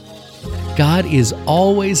God is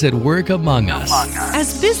always at work among us.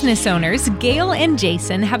 As business owners, Gail and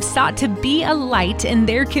Jason have sought to be a light in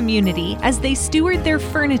their community as they steward their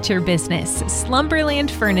furniture business,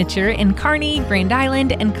 Slumberland Furniture in Kearney, Grand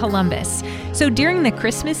Island, and Columbus. So during the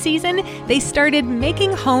Christmas season, they started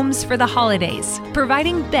making homes for the holidays,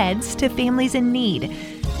 providing beds to families in need.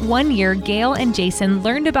 One year, Gail and Jason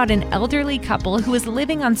learned about an elderly couple who was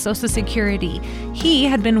living on Social Security. He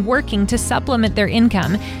had been working to supplement their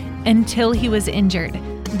income until he was injured.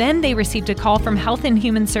 Then they received a call from Health and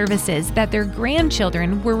Human Services that their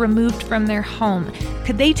grandchildren were removed from their home.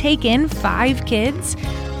 Could they take in 5 kids?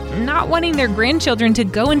 Not wanting their grandchildren to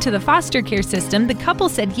go into the foster care system, the couple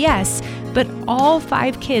said yes, but all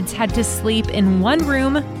 5 kids had to sleep in one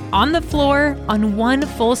room, on the floor, on one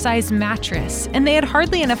full-size mattress, and they had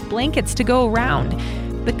hardly enough blankets to go around.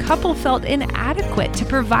 The couple felt inadequate to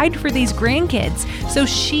provide for these grandkids, so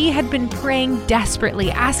she had been praying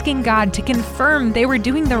desperately, asking God to confirm they were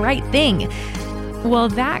doing the right thing. Well,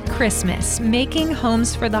 that Christmas, Making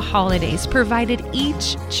Homes for the Holidays provided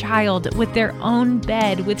each child with their own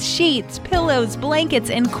bed with sheets, pillows,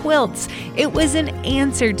 blankets, and quilts. It was an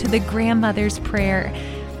answer to the grandmother's prayer.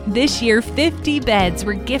 This year, 50 beds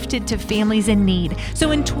were gifted to families in need. So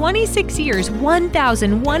in 26 years,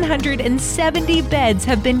 1,170 beds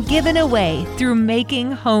have been given away through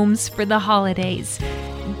Making Homes for the Holidays.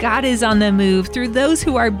 God is on the move through those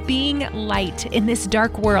who are being light in this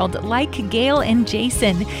dark world, like Gail and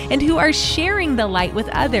Jason, and who are sharing the light with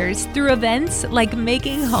others through events like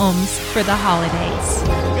Making Homes for the Holidays.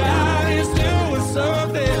 God is doing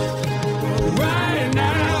something right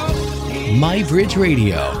now. My Bridge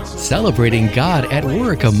Radio, celebrating God at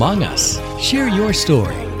work among us. Share your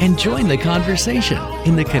story and join the conversation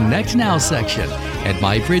in the Connect Now section at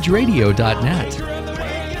mybridgeradio.net.